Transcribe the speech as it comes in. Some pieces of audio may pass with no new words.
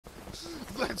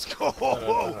Let's go!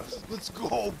 Let's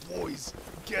go, boys!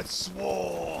 Get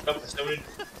swole!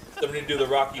 Somebody do the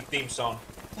Rocky theme song.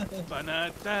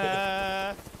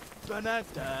 Ba-na-da,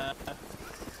 ba-na-da.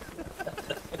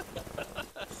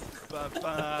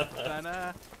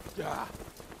 Ba-ba-ba-na. Yeah.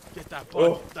 Get that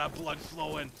blood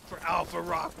flowing for Alpha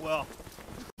Rockwell.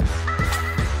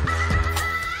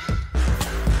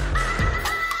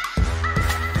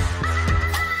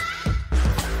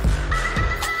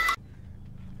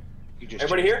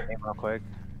 Everybody here? Real quick.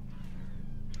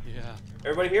 Yeah.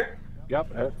 Everybody here?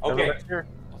 Yep. Okay. Here.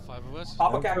 All 5 of us?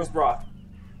 Pop a cactus broth.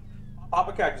 Pop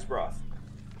a cactus broth.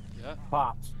 Yeah.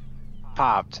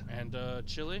 Popped. And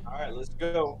chili? Alright, let's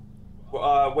go.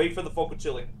 Wait for the focal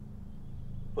chili.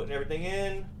 Putting everything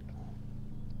in.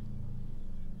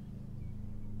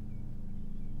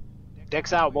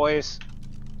 Dicks out, boys.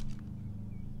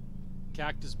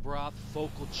 Cactus broth,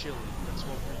 focal chili. That's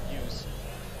what we use.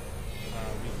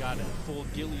 We got a full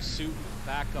ghillie suit,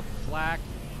 backup flak,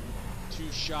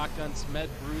 2 shotguns, med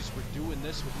brews. We're doing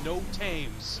this with no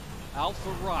tames. Alpha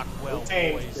Rockwell, No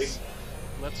tames, boys. big.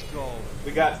 Let's go.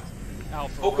 We got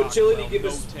Alpha focal Rockwell, chili to give no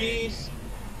us speed. tames.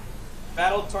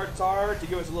 Battle tartar to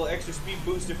give us a little extra speed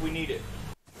boost if we need it.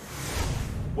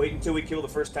 Wait until we kill the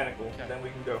first tentacle, Okay. then we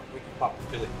can go. We can pop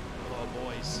the chili. Oh,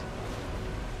 boys.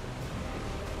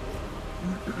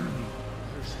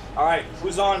 Alright,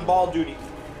 who's on ball duty?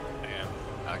 Damn,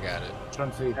 I got it.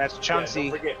 Chuntsy. That's Yeah, Chuntsy.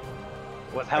 don't forget.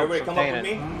 With help Everybody from come up with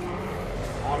Dana.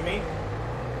 me. On me.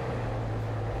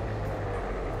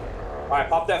 Alright,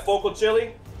 pop that focal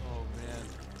chili. Oh, man.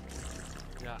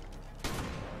 Yeah.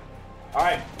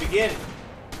 Alright, begin.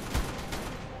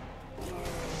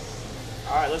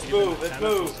 Alright, let's Even move, the let's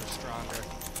tentacles move. are stronger.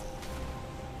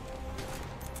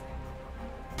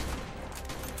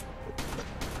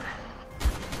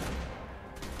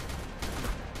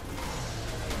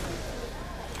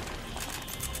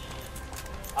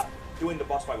 Doing the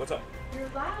boss fight, what's up? You're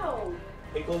loud.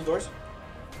 Can you close the doors?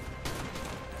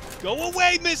 Go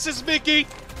away, Mrs. Mickey!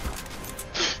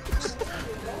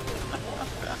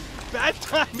 Bad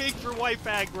timing for wife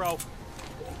aggro.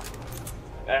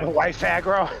 Wife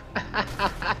aggro.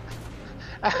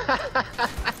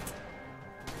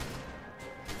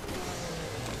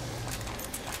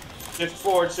 Shift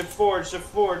forward, shift forward, shift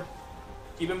forward.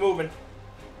 Keep it moving.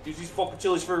 Use these focal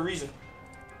chilies for a reason.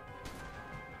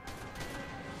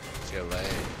 Your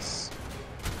legs.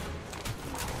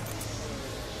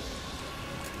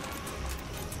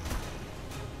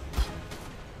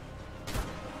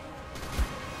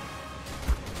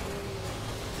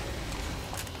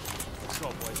 Let's go,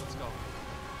 boys, let's go.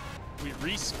 We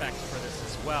respect for this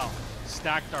as well.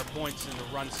 Stacked our points into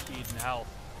run speed and health.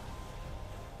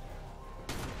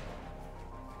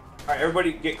 Alright,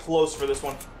 everybody get close for this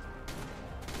one.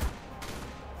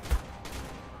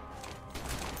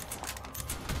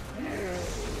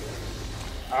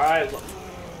 Alright,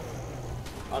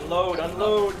 unload,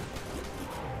 unload.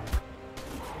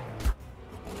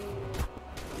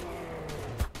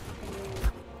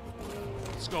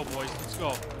 Let's go, boys, let's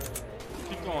go.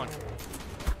 Keep going.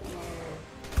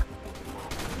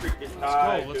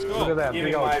 Freaking Let's go. Look at that Give me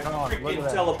big old my chunk. freaking Look at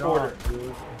that teleporter. chunk,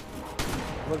 dude.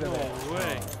 Look at that. No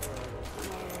way.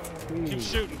 Chunk. Keep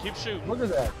shooting, keep shooting. Look at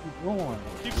that. Keep going.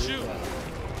 Keep shooting.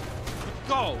 Let's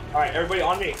go. Alright, everybody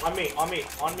on me, on me, on me,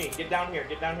 on me. Get down here,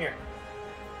 get down here.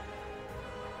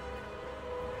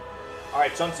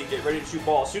 Alright, Chuntsy, get ready to shoot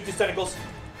balls. Shoot these tentacles.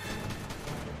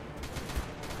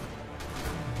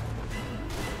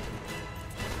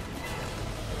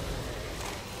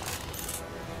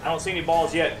 I don't see any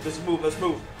balls yet. Let's move, let's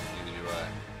move. Neither do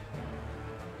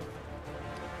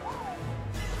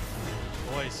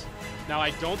I. Boys. Now, I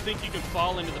don't think you can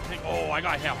fall into the pink. Oh, I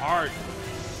got hit hard.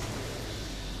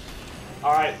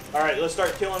 Alright, let's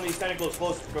start killing these tentacles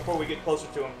close before we get closer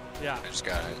to them. Yeah, I just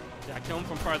got it. yeah, kill him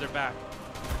from farther back.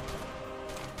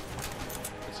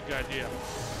 That's a good idea.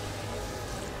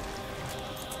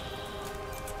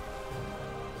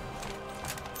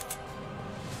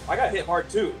 I got hit hard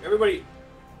too. Everybody,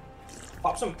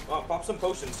 pop some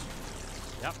potions.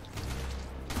 Yep.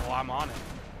 Oh, I'm on it.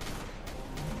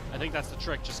 I think that's the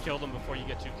trick. Just kill them before you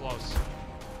get too close.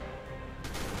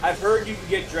 I've heard you can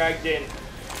get dragged in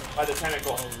by the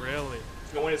tentacle. Oh, really?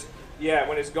 So when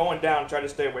it's going down, try to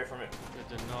stay away from it.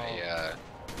 Good to know.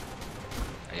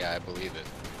 Yeah, I believe it.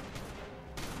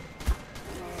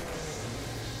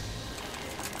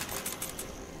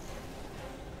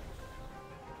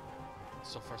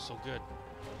 So far, so good.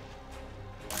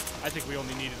 I think we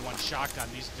only needed 1 shotgun.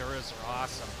 These Duras are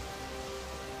awesome.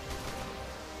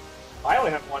 I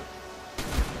only have 1.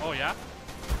 Oh, yeah?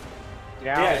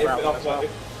 Yeah, Yeah, I brought one as well.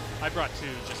 I brought 2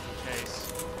 just in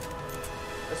case.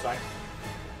 That's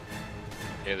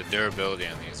fine. Yeah, the durability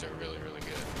on these are really, really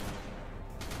good.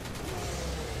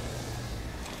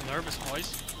 Nervous,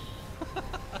 boys.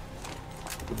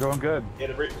 We're doing good. Yeah,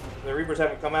 the Reapers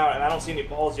haven't come out, and I don't see any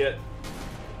balls yet.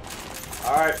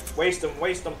 Alright, waste them,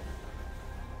 waste them.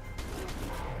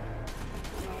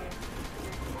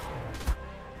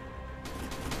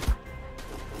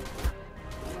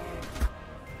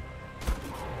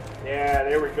 Yeah,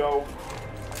 there we go.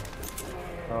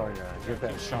 Oh yeah, get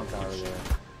that chunk out of there.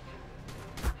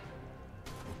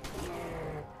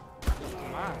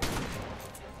 Come on.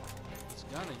 It's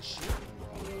gun and shit.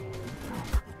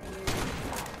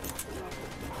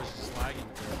 It's just lagging.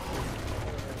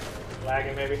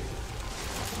 Lagging, maybe.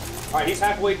 Alright, he's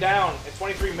halfway down, and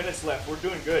 23 minutes left. We're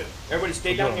doing good. Everybody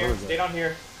stay down here, stay down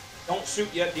here. Don't shoot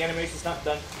yet, the animation's not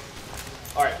done.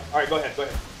 Alright, go ahead, go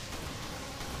ahead.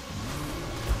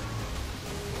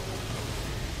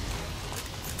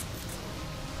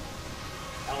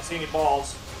 I don't see any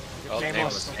balls. Oh,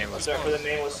 nameless. Sorry for the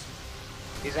nameless.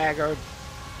 He's aggroed.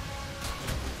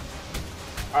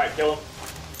 Alright, kill him.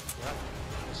 Yeah.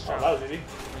 Nice Oh, job. that was easy.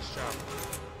 Nice job.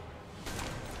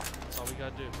 That's all we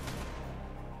gotta do.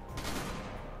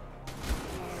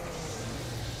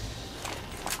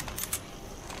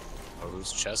 Oh,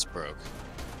 whose chest broke?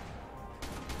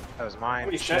 That was mine.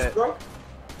 Somebody's chest broke?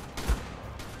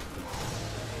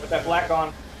 Put that black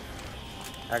on.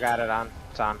 I got it on.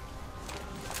 It's on.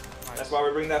 Nice. That's why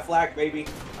we bring that flag, baby.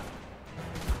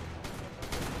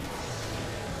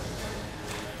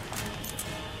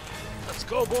 Let's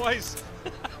go, boys.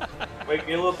 Wait,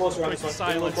 get a little closer on Break this the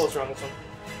one. Get a little silence. closer on this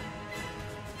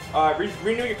one.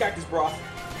 Renew your cactus broth.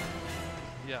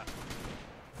 Yeah.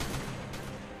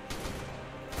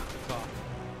 Good call.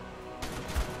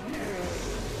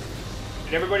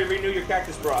 Did everybody renew your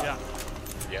cactus broth? Yeah.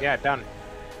 Yep. Yeah, done.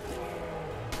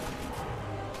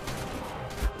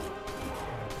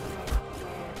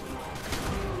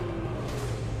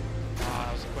 Ah,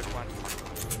 that was a quick one.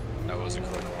 That was a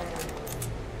quick one.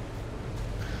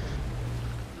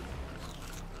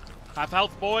 Half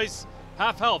health, boys.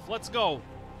 Half health. Let's go.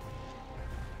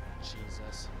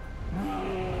 Jesus.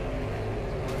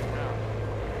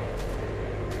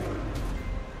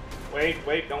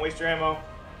 Wait, don't waste your ammo.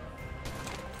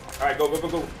 Alright, go.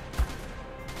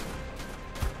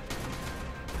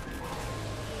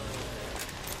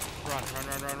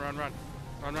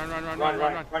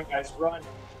 Run, guys, run.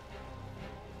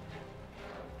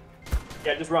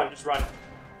 Yeah, just run.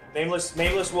 Nameless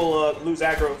will lose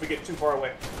aggro if we get too far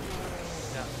away.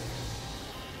 Yeah.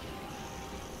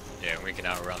 Yeah, we can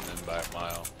outrun them by a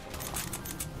mile.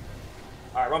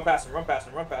 Alright, run past him.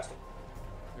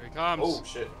 Here he comes. Oh,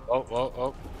 shit.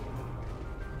 Oh.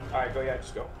 Alright, go, yeah,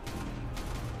 just go.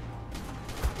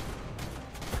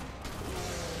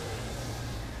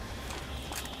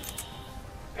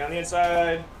 And on the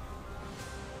inside.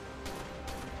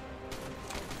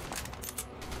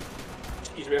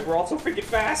 Jeez, man, we're all so freaking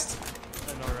fast.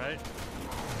 I know, right?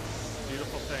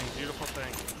 Beautiful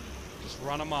thing. Just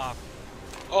run them off.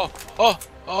 Oh,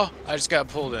 I just got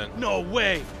pulled in. No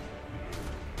way.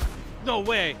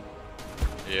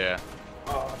 Yeah.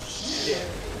 Oh, shit.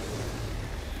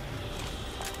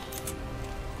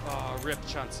 Oh, rip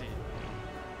Chuntsy.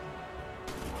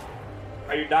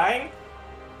 Are you dying?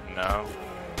 No.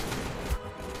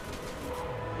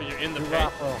 But you're in the pit.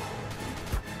 Rockwell.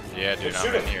 Yeah, dude, Then I'm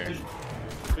shoot in him. here.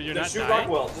 But you're Then not shoot dying.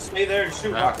 Rockwell. Just stay there and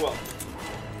shoot No. Rockwell.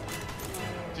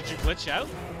 Did you glitch out?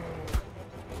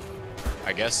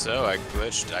 I guess so. I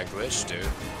glitched, dude.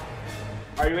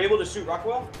 Are you able to shoot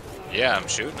Rockwell? Yeah, I'm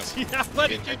shooting him. Yeah, but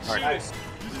Get keep that shooting. part. Nice.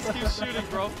 You just keep shooting,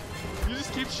 bro. You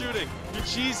just keep shooting. You're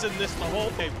cheesing this the whole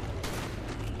game.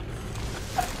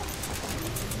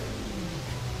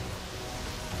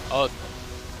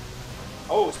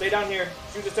 Oh, stay down here.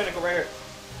 Shoot this tentacle right here.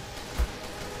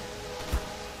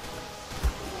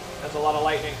 That's a lot of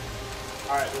lightning.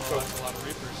 Alright, let's Oh, go. that's a lot of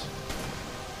reapers.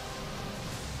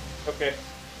 Okay.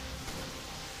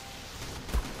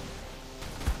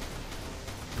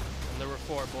 And there were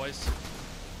 4, boys.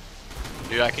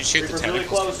 Dude, I can shoot the Reaper's really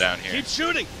tentacles from close. down here. Keep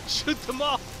shooting. Shoot them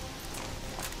all.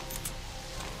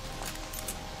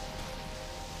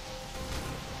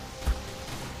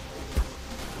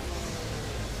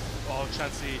 Oh,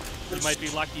 Chuntsy, you might be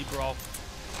lucky, bro.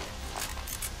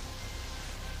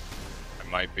 It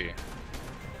might be.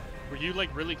 Were you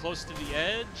like really close to the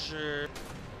edge, or?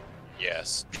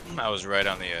 Yes. I was right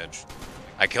on the edge.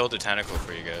 I killed a tentacle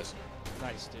for you guys.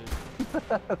 Nice, dude.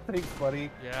 Thanks, buddy.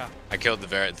 Yeah. I killed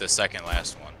the second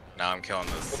last one. Now I'm killing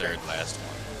the third last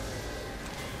one.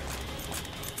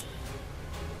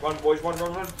 Run, boys, run.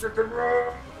 Freaking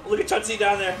run! Look at Chuntsy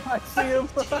down there. I see him.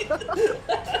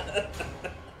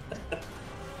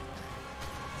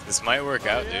 This might work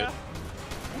out, dude. Look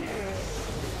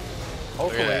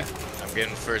Hopefully. at that. I'm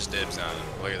getting first dibs on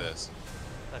him. Look at this.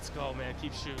 Let's go, man.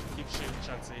 Keep shooting,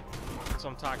 Chuntsy. That's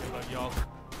what I'm talking about, yo.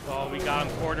 Oh, we got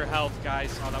him quarter health,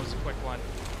 guys. Oh, that was a quick one.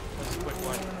 That was a quick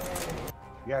one.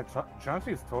 Yeah,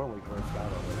 Chuntsy's totally grossed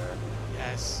out over there.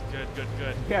 Yes, good, good,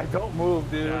 good. Yeah, don't move,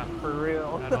 dude. Yeah. For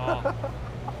real. At all.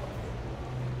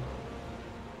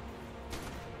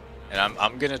 And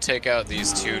I'm gonna take out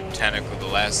these two tentacle,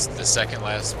 the second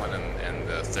last one and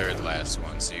the third last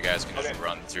one, so you guys can just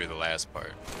run through the last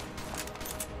part.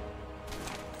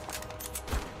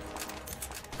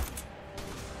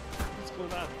 What's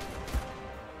going on?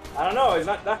 I don't know. He's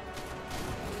not that.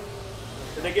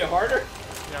 Did they get harder?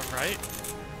 Yeah, right?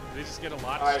 Did they just get a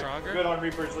lot All right, stronger? good on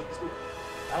Reapers. Let's go.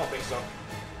 I don't think so.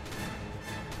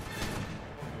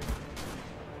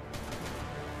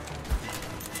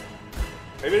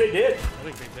 Maybe they did. I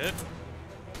think they did.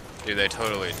 Dude, they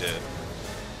totally did.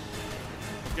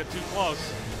 Don't get too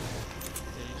close.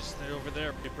 Yeah, you just stay over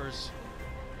there, Reapers.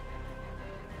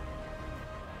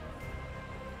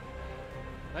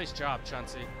 Nice job,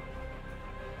 Chuntsy.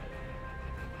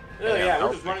 Yeah, we're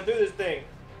help just me. running through this thing.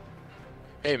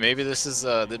 Hey, maybe this is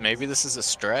a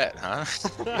strat, huh?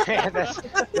 Yeah,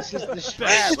 this is the Best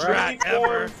strat, bro. strat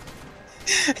ever.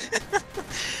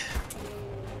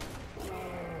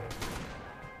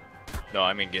 No,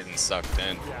 I mean getting sucked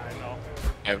in. Yeah, I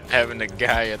know. Having a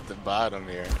guy at the bottom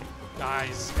here.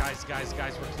 Guys,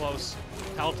 we're close.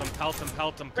 Pelt him.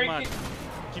 Come on.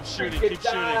 Keep shooting, Freaking keep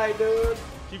die, shooting. dude.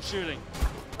 Keep shooting.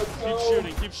 Let's Keep go.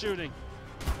 shooting, keep shooting.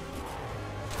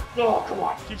 Oh, come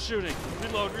on. Keep shooting.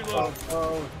 Reload. Oh,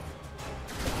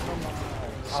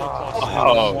 So close. Oh.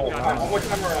 All right, one more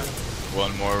time around.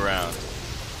 One more round.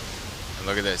 And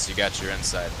look at this, you got your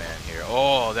inside man here.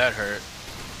 Oh, that hurt.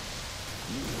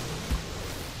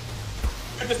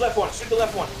 Shoot this left one. Shoot the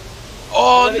left one.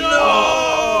 Oh Let it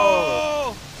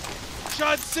No!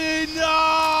 Chuntsy,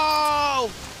 no!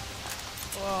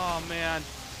 Oh, man.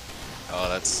 Oh,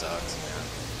 that sucks, man.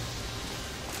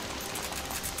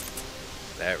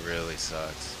 That really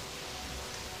sucks.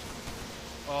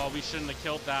 Oh, we shouldn't have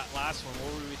killed that last one.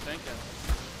 What were we thinking?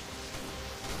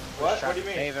 What? What do you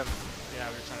mean? Save him. Yeah,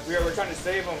 we were trying to We're trying to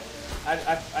save him.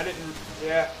 I didn't.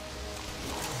 Yeah.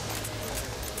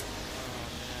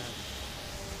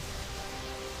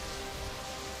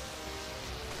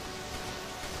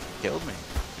 Killed me.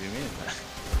 What do you mean?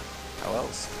 How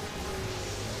else?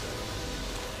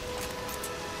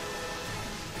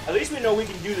 At least we know we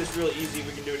can do this real easy.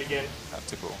 We can do it again. Not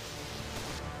too cool.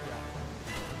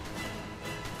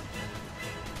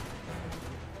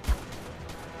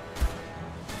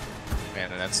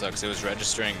 Man, and that sucks. It was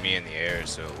registering me in the air,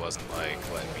 so it wasn't like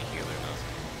letting me heal or nothing.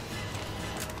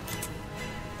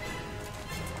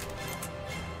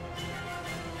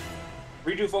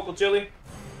 Redo focal chili.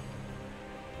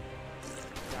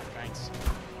 Yeah, thanks.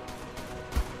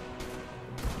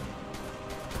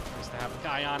 Nice to have a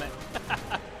guy on it.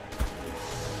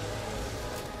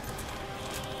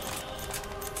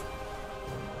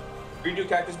 Redo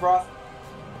cactus broth.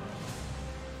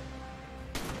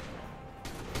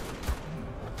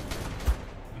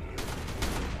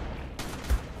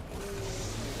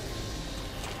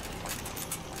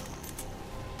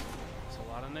 It's a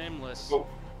lot of nameless. Oh.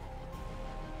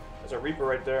 There's a Reaper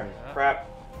right there. Yeah. Crap.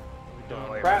 What are we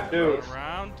doing? Crap, dude.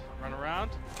 Run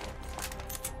around.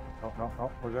 No.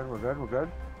 We're good.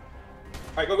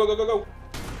 Alright, go.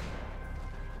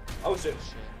 Oh shit.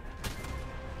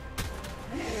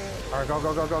 Alright,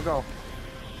 go.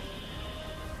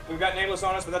 We've got nameless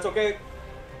on us, but that's okay.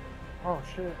 Oh,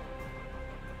 shit.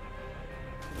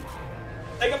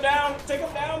 Take him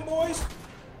down, boys.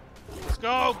 Let's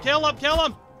go. Kill him.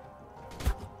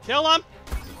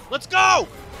 Let's go.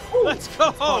 Let's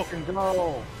go. Fucking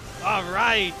go. All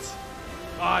right.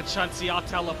 Oh, Chuntsy, I'll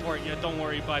teleport you. Don't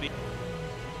worry, buddy.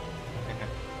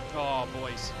 Oh,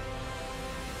 boys.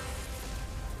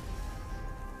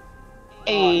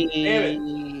 Hey.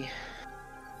 Damn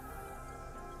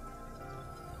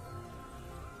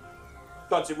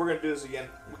Chuntsy, we're gonna do this again.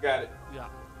 We got it. Yeah.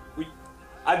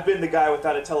 I've been the guy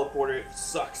without a teleporter. It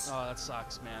sucks. Oh, that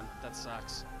sucks, man. That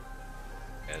sucks.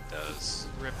 It does.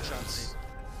 Rip Chuntsy.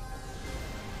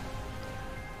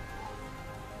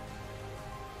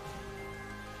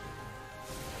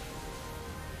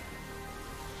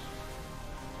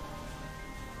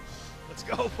 Let's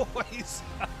go, boys.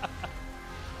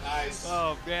 Nice.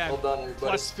 Oh, man. Well done, everybody.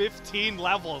 Plus 15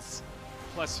 levels.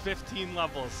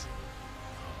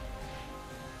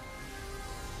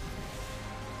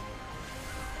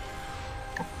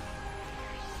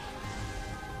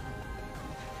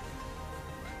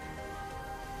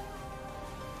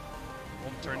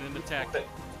 Turn in attack to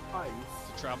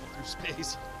travel through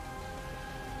space.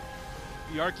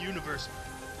 The Ark universe.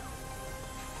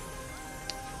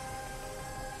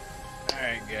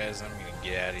 Alright, guys, I'm gonna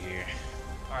get out of here.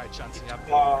 Alright, Chuntsy, have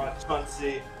Oh,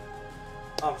 Chuntsy.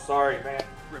 I'm sorry, man.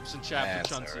 rips and chat for That's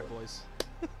Chuntsy, alright. boys.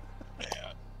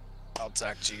 Yeah. I'll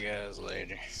talk to you guys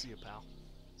later. See you, pal.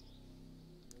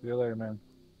 See you later, man.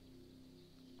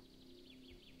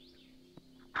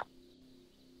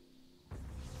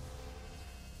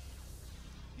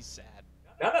 He's sad.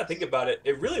 Now that I think about it,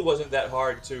 it really wasn't that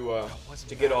hard to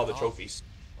get all the trophies.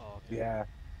 Oh, okay. Yeah.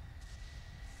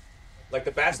 Like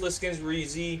the basilisk skins were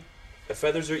easy, the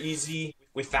feathers are easy.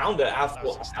 We found an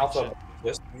alpha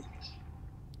list.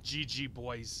 GG,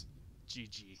 boys.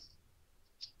 GG.